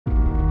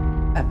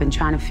I've been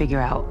trying to figure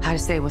out how to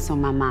say what's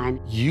on my mind.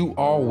 You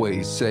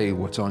always say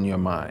what's on your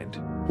mind.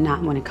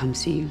 Not when it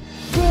comes to you.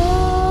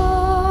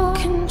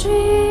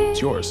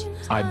 It's yours.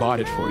 I bought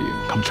it for you.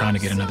 I'm trying to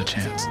get another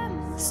chance.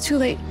 It's too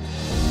late.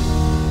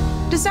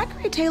 Does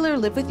Zachary Taylor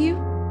live with you?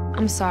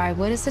 I'm sorry,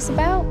 what is this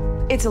about?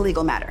 It's a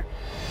legal matter.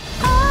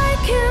 I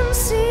can't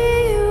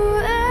see you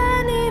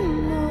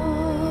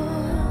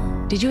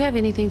anymore. Did you have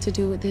anything to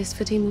do with this,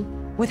 Fatima?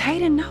 With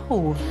Hayden,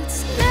 no.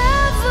 It's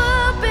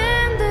never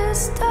been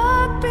this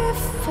dark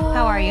before.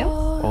 How are you?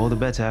 All the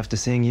better after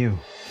seeing you.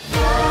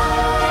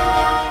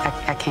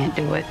 I can't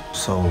do it.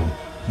 So,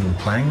 you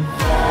playing?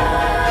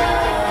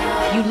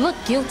 You look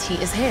guilty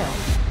as hell.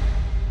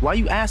 Why are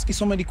you asking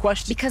so many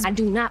questions? Because I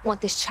do not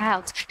want this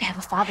child to have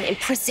a father in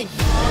prison.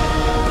 All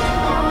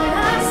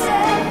I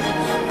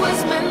said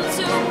was meant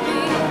to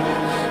be.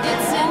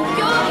 It's in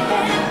your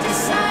head,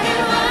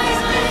 decided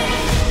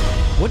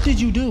wisely. What did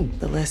you do?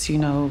 The less you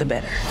know, the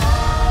better.